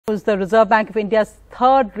Was the Reserve Bank of India's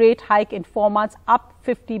third rate hike in 4 months, up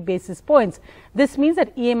 50 basis points. This means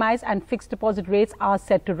that EMIs and fixed deposit rates are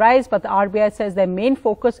set to rise, but the RBI says their main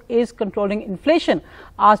focus is controlling inflation.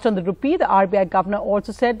 Asked on the rupee, the RBI governor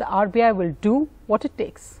also said the RBI will do what it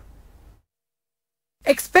takes.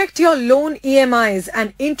 Expect your loan EMIs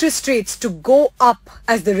and interest rates to go up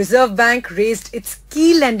as the Reserve Bank raised its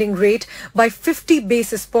key lending rate by 50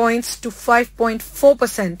 basis points to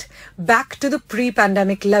 5.4%, back to the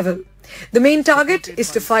pre-pandemic level. The main target is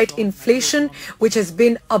to fight inflation, which has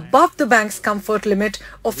been above the bank's comfort limit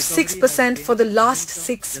of 6% for the last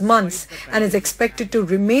 6 months and is expected to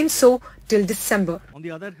remain so till December. On the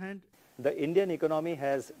other hand, the Indian economy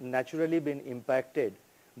has naturally been impacted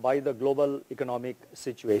by the global economic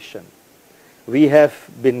situation. We have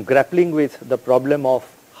been grappling with the problem of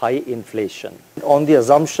high inflation. On the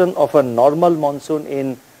assumption of a normal monsoon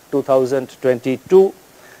in 2022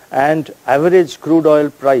 and average crude oil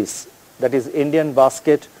price, that is Indian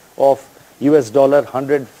basket of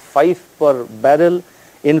 $105 per barrel,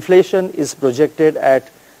 inflation is projected at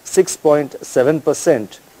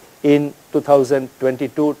 6.7% in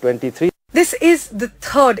 2022-23. This is the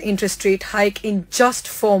third interest rate hike in just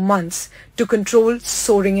 4 months to control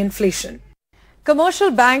soaring inflation.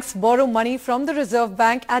 Commercial banks borrow money from the Reserve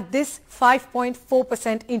Bank at this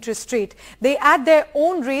 5.4% interest rate. They add their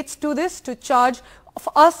own rates to this to charge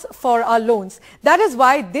us for our loans. That is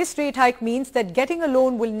why this rate hike means that getting a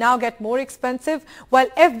loan will now get more expensive, while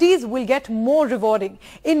FDs will get more rewarding.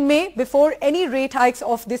 In May, before any rate hikes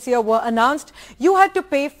of this year were announced, you had to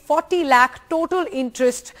pay 40 lakh total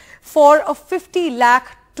interest for a 50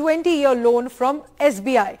 lakh 20-year loan from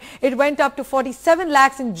SBI. It went up to 47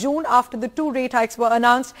 lakhs in June after the 2 rate hikes were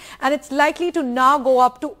announced, and it's likely to now go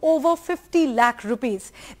up to over 50 lakh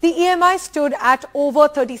rupees. The EMI stood at over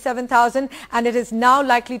 37,000 and it is now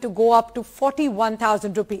likely to go up to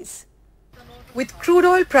 41,000 rupees. With crude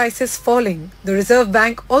oil prices falling, the Reserve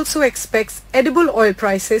Bank also expects edible oil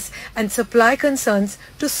prices and supply concerns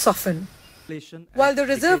to soften. While the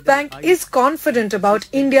Reserve Bank is confident about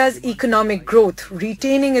India's economic growth,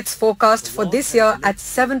 retaining its forecast for this year at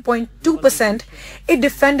 7.2%, it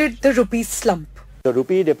defended the rupee slump. The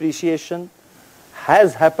rupee depreciation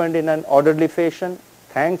has happened in an orderly fashion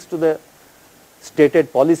thanks to the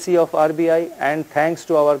stated policy of RBI and thanks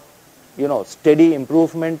to our steady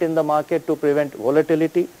improvement in the market to prevent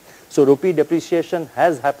volatility. So rupee depreciation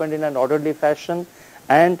has happened in an orderly fashion,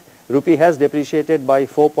 and rupee has depreciated by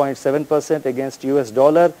 4.7% against US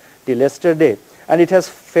dollar till yesterday, and it has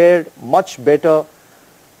fared much better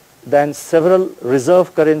than several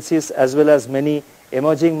reserve currencies as well as many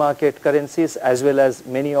emerging market currencies as well as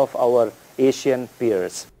many of our Asian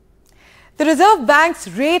peers. The Reserve Bank's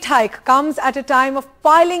rate hike comes at a time of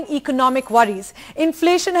piling economic worries.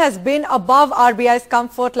 Inflation has been above RBI's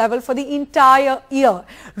comfort level for the entire year.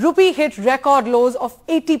 Rupee hit record lows of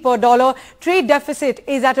 80 per dollar. Trade deficit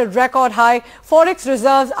is at a record high. Forex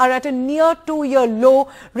reserves are at a near 2-year low.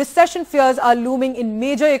 Recession fears are looming in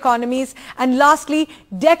major economies. And lastly,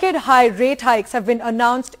 decade-high rate hikes have been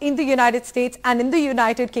announced in the United States and in the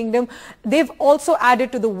United Kingdom. They've also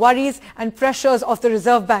added to the worries and pressures of the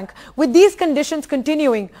Reserve Bank. With these conditions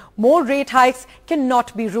continuing, more rate hikes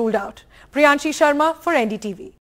cannot be ruled out. Priyanshi Sharma for NDTV.